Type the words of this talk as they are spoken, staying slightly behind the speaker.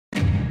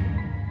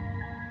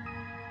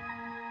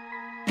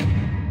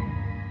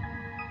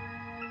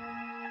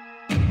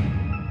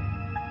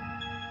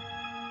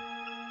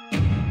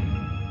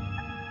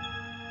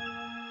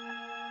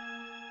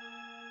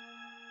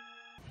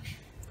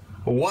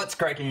What's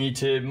cracking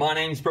YouTube? My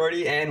name's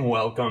Brodie and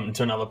welcome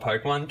to another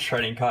Pokemon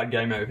trading card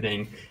game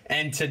opening.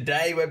 And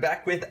today we're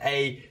back with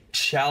a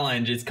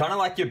challenge. It's kind of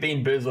like your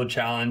Bean Boozled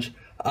challenge.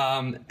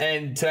 And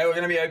today we're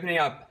going to be opening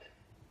up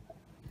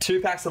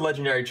 2 packs of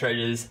legendary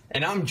treasures.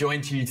 And I'm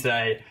joined to you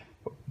today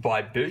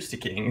by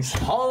BoosterKings.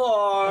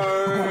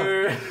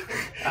 Hello!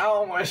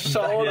 Ow, my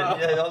shoulder.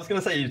 Yeah, I was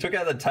going to say you took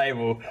out the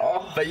table.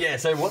 Oh. But yeah,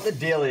 so what the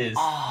deal is...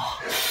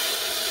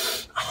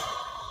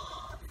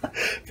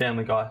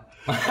 Family Guy.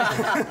 Love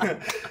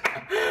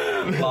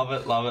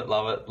it, love it,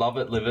 love it, love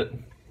it, live it,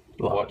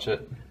 watch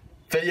it.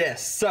 But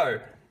yes, so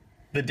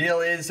the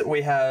deal is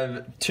we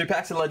have 2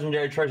 packs of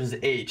legendary treasures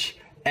each,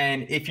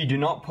 and if you do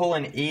not pull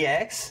an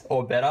EX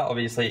or better,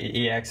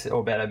 obviously EX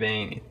or better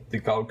being the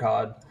gold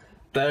card.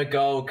 The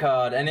gold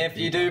card, and if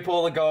you do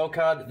pull the gold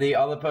card, the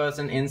other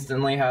person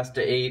instantly has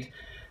to eat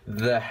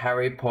the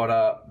Harry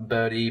Potter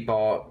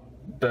Brodie-Bots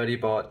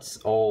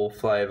all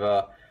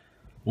flavour.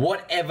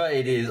 Whatever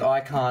it is, I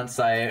can't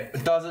say it.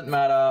 It doesn't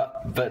matter,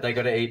 but they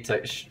gotta eat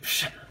too.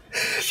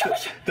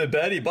 The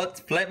Brodie-Bots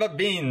flavour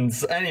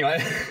beans.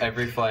 Anyway.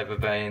 Every flavour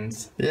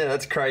beans. Yeah,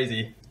 that's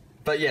crazy.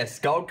 But yes,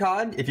 gold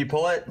card, if you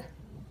pull it,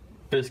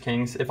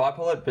 BoosterKings. If I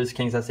pull it,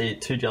 BoosterKings has to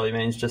eat 2 jelly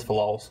beans just for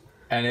lols.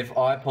 And if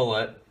I pull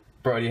it,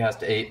 Brodie has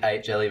to eat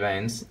 8 jelly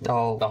beans.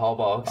 Oh, the whole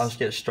box. I'll just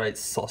get straight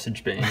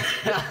sausage beans.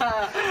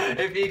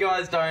 If you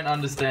guys don't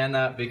understand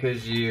that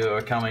because you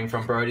are coming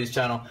from Brodie's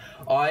channel,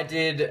 we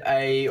did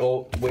a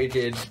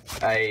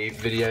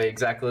video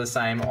exactly the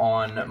same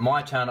on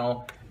my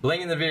channel.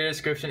 Link in the video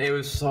description. It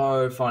was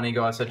so funny,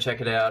 guys, so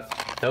check it out.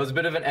 There was a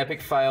bit of an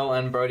epic fail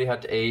and Brodie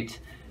had to eat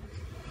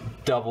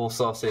double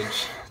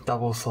sausage.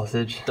 Double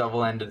sausage.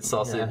 Double-ended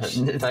sausage.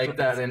 Yeah, take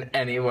that in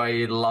any way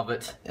you love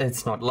it.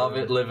 It's not love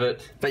good. It, live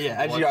it. But yeah,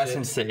 as you guys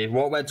can see,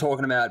 what we're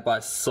talking about by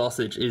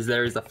sausage is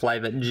there is a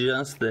flavour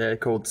just there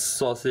called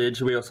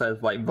sausage. We also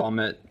have like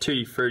vomit,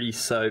 tutti frutti,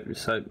 soap,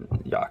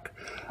 yuck.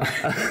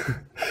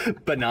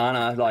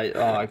 Banana, like,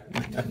 oh.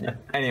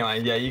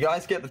 Anyway, yeah, you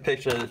guys get the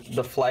picture.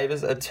 The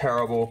flavours are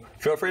terrible.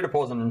 Feel free to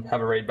pause and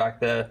have a read back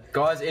there.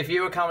 Guys, if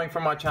you are coming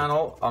from my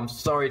channel, I'm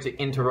sorry to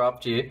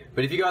interrupt you,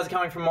 but if you guys are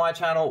coming from my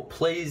channel,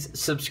 please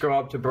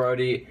subscribe to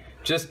Brodie.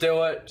 Just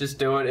do it, just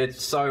do it.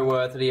 It's so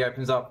worth it. He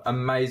opens up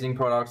amazing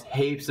products,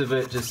 heaps of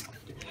it. Just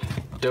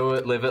do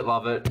it, live it,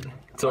 love it.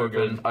 It's all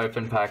good.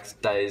 Open packs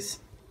days.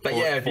 But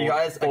yeah, if you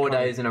guys 4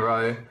 days in a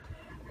row.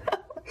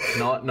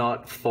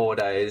 Not 4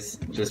 days,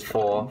 just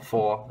four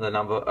the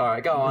number. All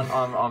right, go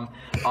on.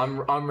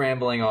 I'm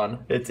rambling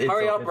on.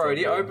 Hurry up,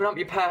 Brodie. Open up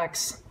your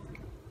packs.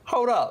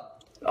 Hold up.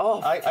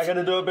 Oh, I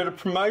gotta do a bit of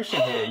promotion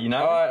here, you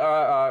know?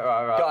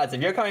 Alright. Guys,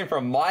 if you're coming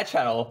from my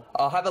channel,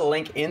 I'll have a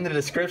link in the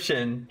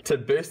description to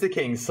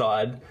BoosterKings'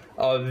 side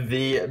of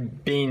the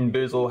Bean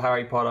Boozled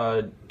Harry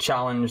Potter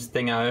challenge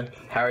thingo.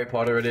 Harry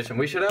Potter edition.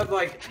 We should have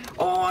like,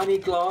 oh, I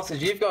need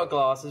glasses. You've got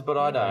glasses, but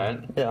I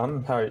don't. Yeah,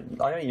 I'm Harry.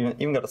 I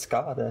don't even got a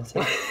scar there.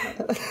 So.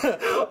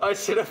 I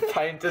should have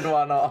painted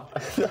one off.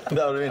 That would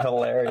have been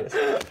hilarious.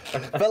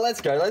 But let's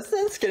go.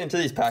 Let's get into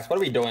these packs. What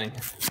are we doing?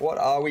 What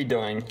are we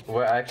doing?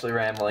 We're actually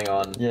rambling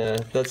on. Yeah,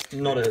 that's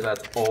not it.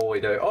 That's all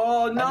we do.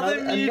 Oh, another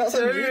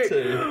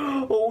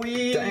Mewtwo. Oh,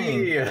 yeah.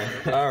 Dang.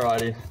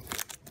 Alrighty.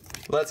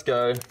 Let's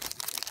go.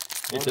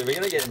 Mewtwo, we're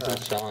gonna get into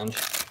this challenge.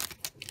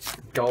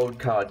 Gold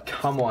card.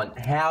 Come on.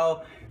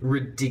 How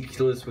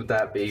ridiculous would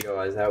that be,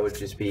 guys? That would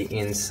just be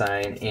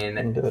insane.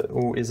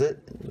 Oh, is it?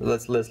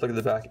 Let's look at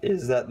the back.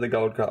 Is that the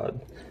gold card?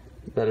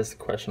 That is the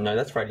question. No,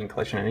 that's rating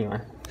collection anyway.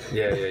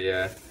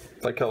 Yeah.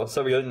 By color.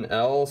 So we got an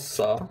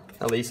Elisa,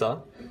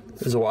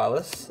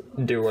 Zweilous,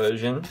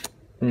 Duosion,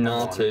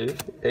 Natu,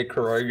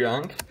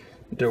 Icrogunk,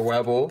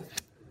 Dewebble,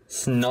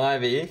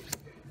 Snivy.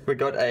 We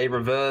got a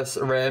reverse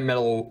rare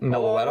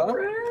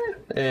Meloetta,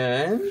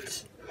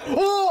 and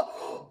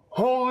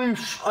holy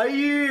sh! Are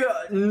you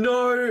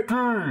no,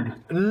 dude?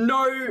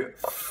 No!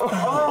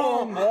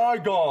 Oh my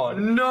god!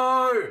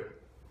 No!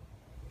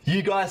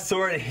 You guys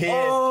saw it here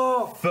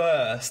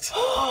first.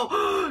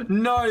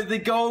 No, the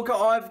gold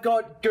card. I've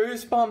got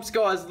goosebumps,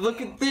 guys. Look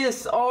at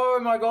this. Oh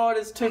my god,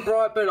 it's too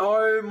bright, but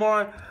oh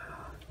my,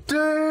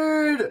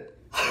 dude!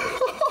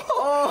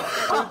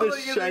 Oh, dude, the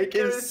shake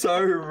is so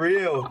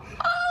real.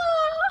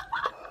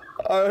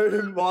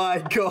 Oh my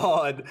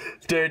god,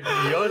 dude,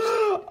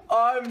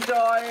 I'm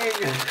dying.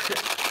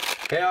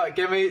 Yeah,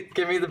 give me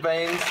the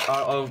beans.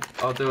 I'll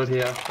do it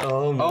here.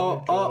 Oh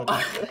my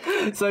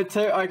god. So 2.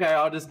 Okay,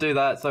 I'll just do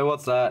that. So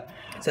what's that?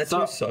 Is that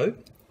 2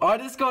 soap? I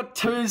just got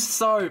 2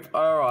 soap.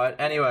 All right.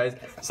 Anyways,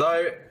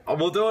 so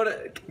we'll do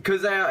it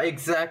because they are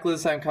exactly the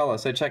same color.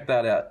 So check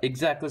that out.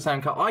 Exactly the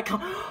same color.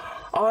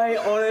 I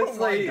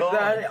honestly,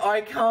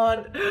 I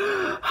can't.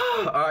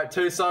 All right,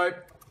 2 soap.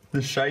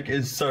 The shake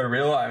is so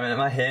real. I mean,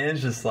 my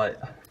hand's just like.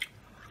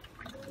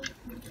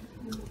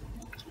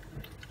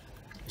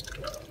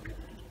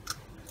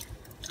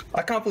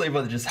 I can't believe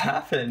what just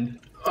happened.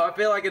 I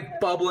feel like it's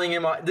bubbling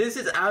in my. This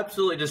is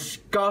absolutely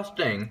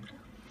disgusting.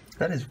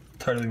 That is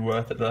totally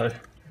worth it, though.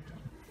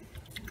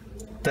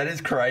 That is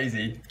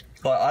crazy.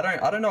 Like,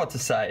 I don't know what to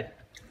say.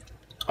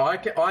 I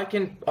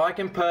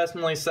can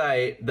personally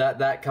say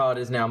that card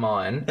is now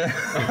mine.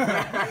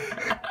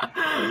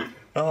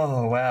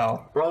 Oh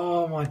wow.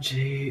 Oh my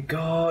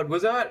god.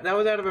 Was that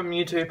was out of a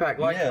Mewtwo pack?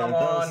 Like, Yeah, come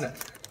that on.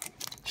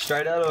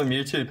 Straight out of a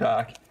Mewtwo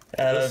pack.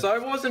 The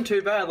soap wasn't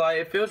too bad. Like,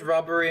 it feels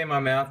rubbery in my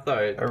mouth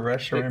though. A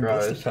restaurant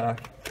blister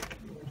pack.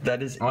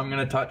 That is. I'm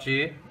gonna touch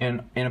you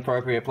in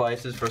inappropriate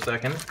places for a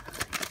second.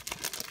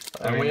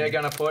 And we are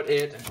gonna put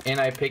it in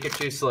a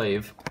Pikachu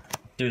sleeve.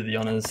 Do the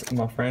honors,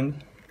 my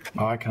friend.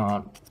 I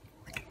can't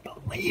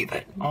believe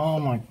it. Oh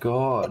my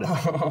god.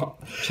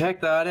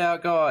 Check that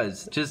out,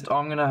 guys.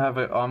 I'm gonna have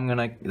it.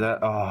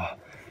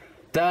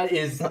 That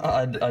is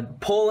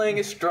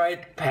pulling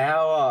straight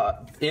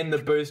power in the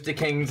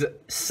BoosterKings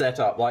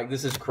setup. Like,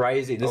 this is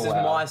crazy. This is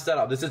my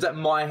setup. This is at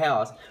my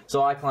house,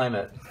 so I claim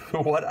it.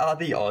 What are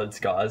the odds,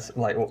 guys?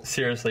 Like,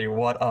 seriously,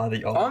 what are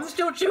the odds? I'm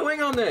still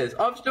chewing on this.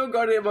 I've still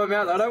got it in my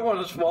mouth. I don't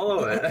want to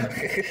swallow it.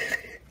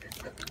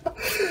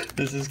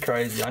 This is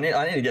crazy. I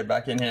need to get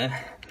back in here.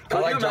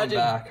 Could you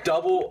imagine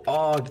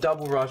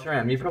double rush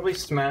ram? You probably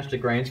smashed a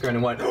green screen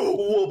and went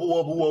wobble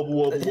wobble wobble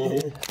wobble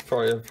wobble.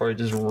 Probably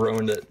just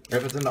ruined it.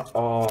 If it's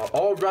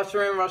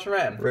rush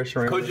ram.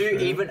 Could you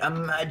even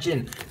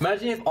imagine?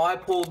 Imagine if I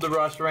pulled the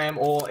rush ram,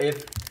 or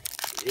if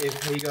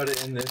he got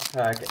it in this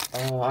pack.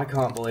 Oh, I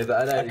can't believe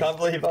that. I can't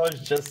believe I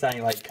was just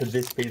saying, like, could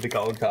this be the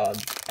gold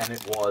card? And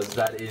it was.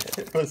 That is.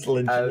 It was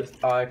legit.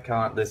 I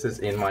can't. This is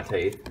in my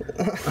teeth.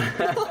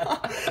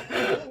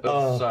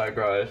 Oh, so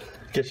gross.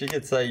 Guess you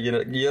could say you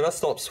gotta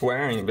stop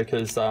swearing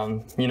because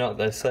you know what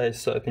they say,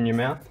 soap in your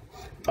mouth.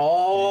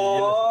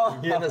 Oh!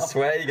 You're gonna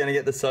swear, you're gonna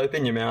get the soap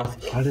in your mouth.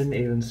 I didn't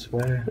even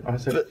swear. I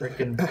said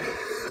freaking.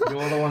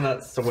 You're the one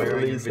that's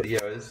swearing in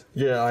videos.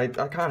 Yeah, I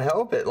can't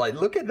help it. Like,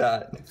 look at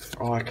that.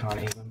 Oh, I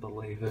can't even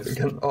believe it.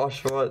 Oh,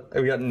 sure.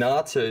 We got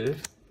Natu,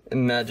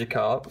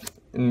 Magikarp,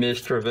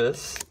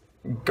 Mischievous,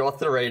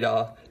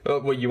 Gothorita. Oh,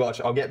 well, you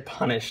watch. I'll get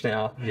punished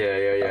now.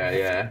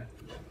 Yeah.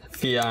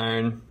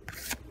 Fione,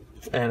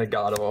 and a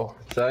Gardevoir.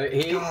 So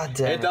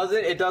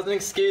it doesn't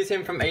excuse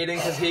him from eating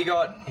because he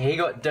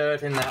got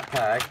dirt in that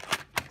pack.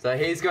 So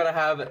he's got to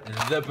have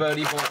the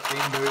Bean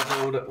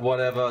Boozled,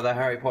 whatever, the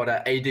Harry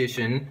Potter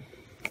edition.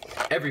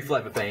 Every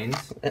flavour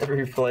beans.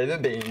 Every flavour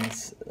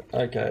beans.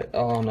 Okay.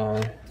 Oh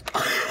no.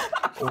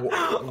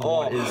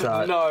 What is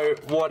that? No.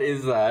 What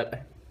is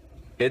that?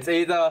 It's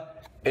either.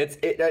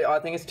 I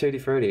think it's Tutti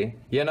Frutti.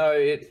 You know,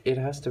 it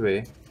has to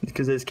be.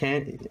 Because there's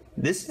candy.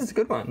 This is a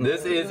good one.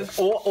 This is,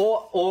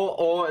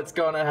 or it's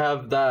gonna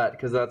have that,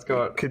 because that's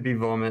got. Could be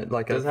vomit.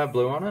 Like, does it have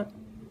blue on it?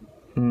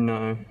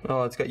 No.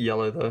 Oh, it's got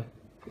yellow though.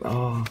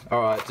 Oh.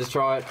 Alright, just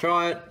try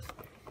it.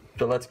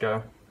 But let's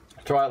go.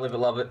 Try it, live it,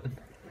 love it.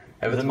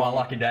 Is it my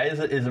lucky day? Is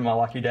it my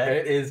lucky day?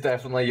 It is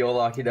definitely your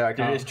lucky day. It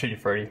is Tutti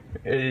Frutti.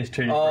 It is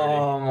Tutti Frutti.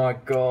 Oh my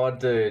god,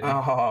 dude.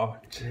 Oh.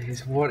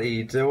 Jeez, what are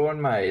you doing,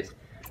 mate?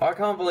 I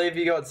can't believe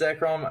you got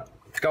Zekrom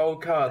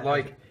gold card,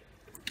 like...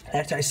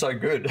 That tastes so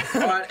good.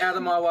 Alright, out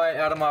of my way.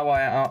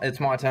 It's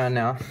my turn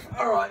now.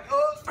 Alright.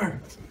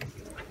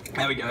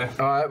 There we go.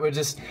 Alright, we're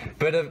just...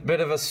 Bit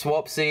of a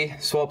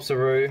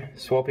swappy-roo.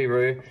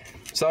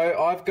 So,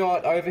 I've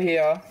got over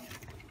here...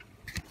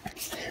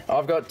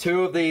 I've got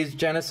 2 of these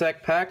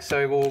Genesect packs,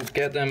 so we'll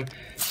get them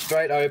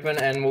straight open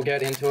and we'll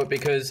get into it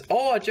because...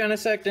 Oh, a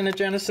Genesect and a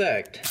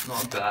Genesect.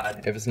 Not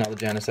bad. If it's another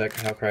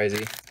Genesect, how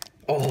crazy.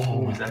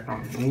 Oh,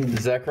 Zekrom.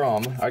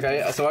 Zekrom.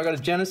 Okay, so I got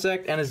a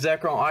Genesect and a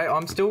Zekrom.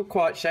 I'm still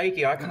quite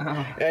shaky.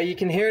 You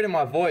can hear it in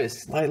my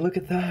voice. Like, look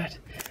at that.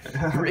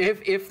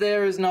 If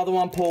there is another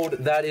one pulled,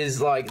 that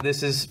is like,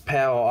 this is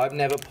power. I've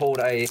never pulled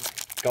a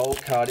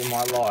gold card in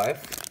my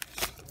life.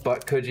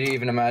 But could you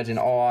even imagine?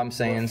 Oh, I'm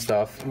seeing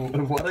stuff.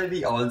 What are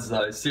the odds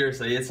though?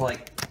 Seriously, it's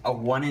like a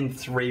 1 in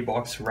 3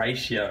 box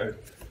ratio.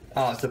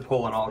 Oh, to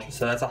pull an ultra,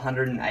 so that's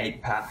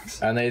 108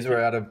 packs. And these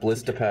were out of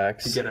blister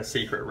packs. To get a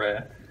secret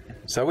rare.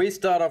 So we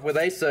start off with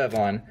a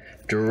Servine,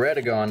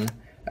 Dredagon,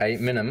 a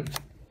Minim,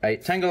 a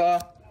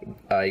Tangela,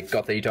 a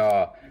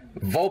Gothita,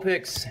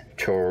 Vulpix,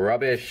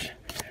 Trubbish,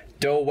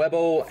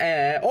 Dewebble,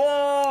 and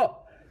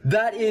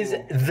that is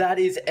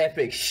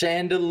epic.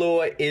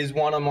 Chandelure is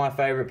one of my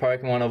favorite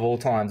Pokemon of all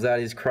times. That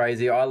is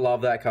crazy. I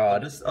love that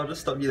card. I'll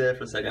just stop you there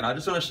for a second. I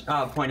just want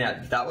to point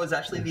out that was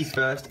actually the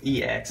first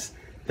EX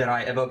that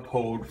I ever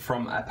pulled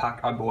from a pack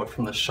I bought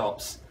from the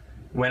shops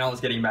when I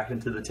was getting back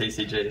into the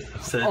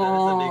TCG. So there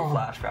was a big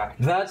flashback.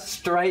 That's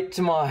straight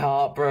to my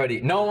heart,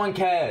 Brodie. No one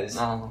cares.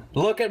 Oh.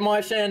 Look at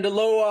my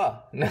Chandelure.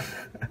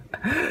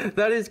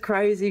 That is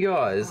crazy,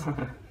 guys.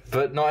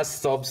 But nice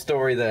sob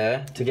story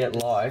there to get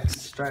likes.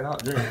 Straight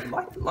up, dude.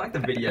 Like the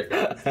video,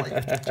 guys.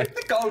 Like, check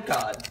the gold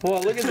card.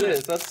 Well, look at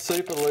this. That's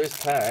super loose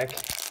pack.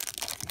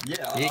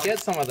 Yeah. You get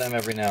some of them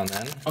every now and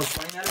then. I was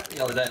pointing that out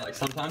the other day. Like,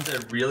 sometimes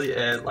they're really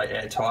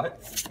airtight,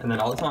 and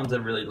then other times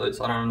they're really loose.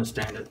 I don't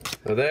understand it.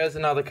 So there's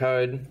another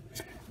code.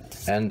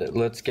 And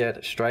let's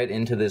get straight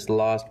into this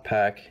last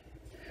pack.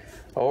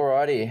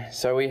 Alrighty.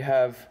 So we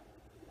have...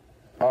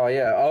 Oh,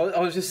 yeah. I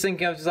was just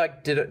thinking, I was just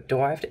like,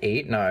 do I have to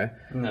eat? No.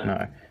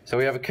 No. So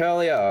we have a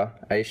Curlier,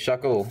 a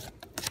Shuckle,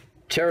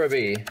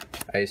 Cherubi,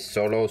 a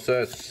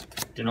Solosus,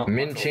 Do not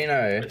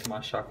Minchino. It's my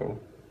Shuckle.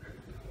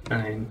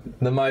 I mean,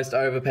 The most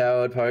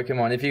overpowered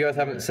Pokemon. If you guys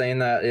haven't seen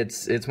that,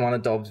 it's one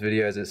of Dob's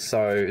videos. It's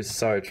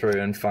so true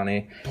and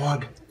funny.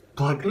 plug.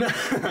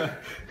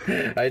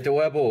 A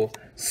Dwebble,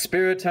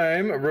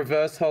 Spiritomb,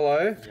 Reverse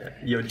Hollow,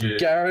 You're due.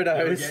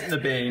 Gyarados, You're getting the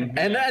bean.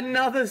 and Yeah.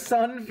 another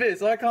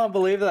Sunfist. I can't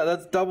believe that.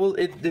 That's double.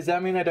 Does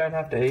that mean I don't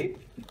have to eat?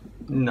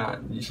 No,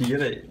 you should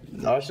get it.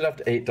 I should have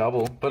to eat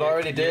double, but I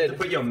already You have did. to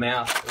put your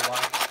mouth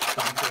like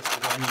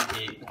Sunfist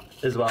when you eat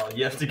as well.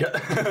 You have to go.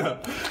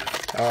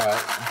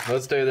 Alright,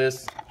 let's do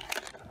this.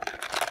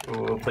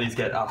 Oh, please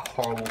get a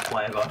horrible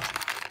flavour.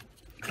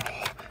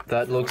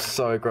 That looks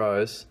so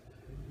gross.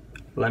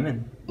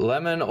 Lemon.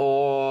 Lemon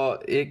or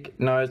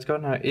no, it's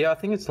got no. Yeah, I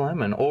think it's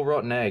lemon or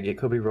rotten egg. It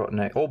could be rotten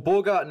egg or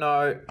booger.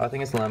 No, I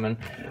think it's lemon.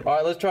 All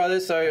right, let's try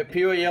this. So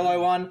pure yellow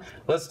one.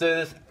 Let's do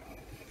this.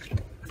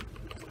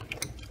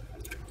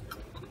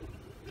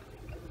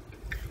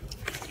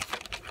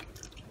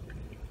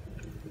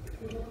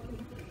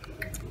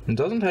 It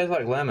doesn't taste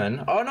like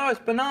lemon. Oh no, it's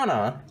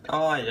banana.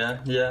 Oh yeah.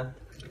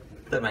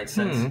 That makes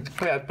sense.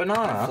 Yeah,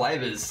 banana.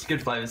 Flavors,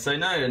 good flavors. So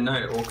no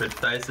awkward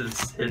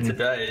faces here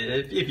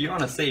today. If you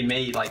want to see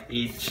me like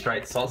eat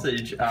straight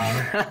sausage, feel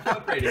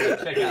free to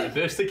check out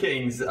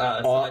BoosterKings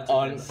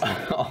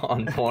site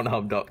on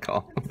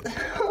Pornhub.com.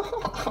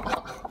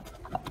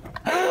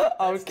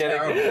 I'm kidding.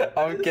 terrible.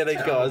 I'm kidding,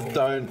 guys.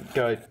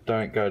 terrible.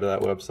 Don't go to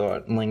that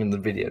website. Link in the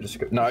video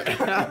description. No.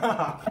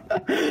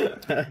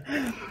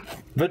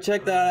 But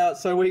check that out.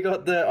 So we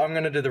got I'm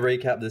gonna do the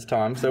recap this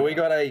time. So we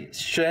got a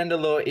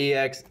Chandelure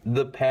EX,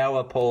 the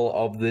power pull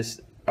of this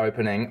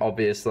opening,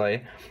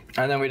 obviously,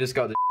 and then we just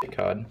got the shit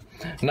card.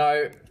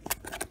 No,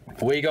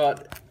 we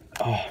got.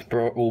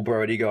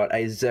 Brodie got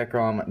a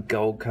Zekrom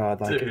gold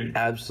card, like Dude.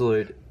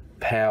 absolute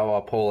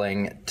power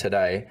pulling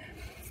today.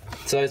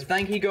 So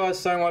thank you guys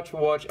so much for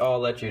watching. I'll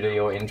let you do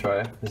your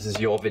intro. This is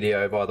your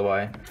video, by the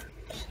way.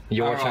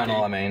 Your Alrighty.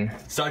 channel, I mean.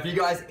 So if you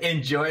guys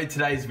enjoyed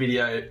today's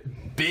video,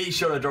 be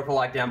sure to drop a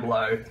like down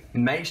below.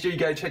 Make sure you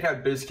go check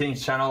out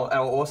BoosterKings' channel.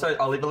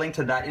 I'll leave a link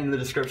to that in the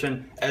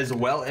description, as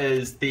well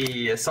as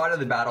the side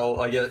of the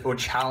battle or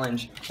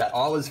challenge that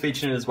I was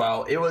featured in as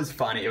well. It was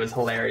funny. It was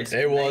hilarious.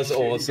 It was Make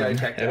sure you go awesome.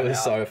 check It that was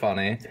out. so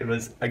funny. It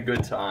was a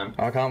good time.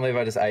 I can't believe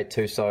I just ate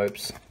 2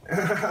 soaps.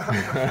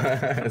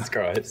 It's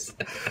gross.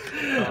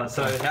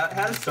 So how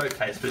does soap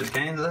taste,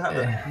 BoosterKings? Does it have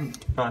a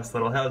nice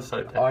little, how does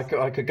soap taste?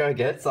 I could go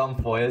get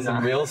some for you,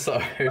 some real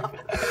soap.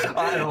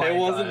 I don't like It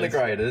wasn't the those.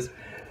 greatest.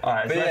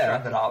 Alright, so But let's yeah.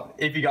 wrap it up.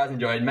 If you guys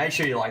enjoyed, make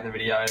sure you like the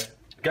video.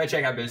 Go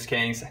check out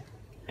BoosterKings,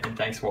 and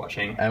thanks for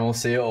watching. And we'll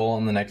see you all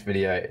in the next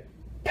video.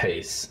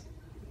 Peace.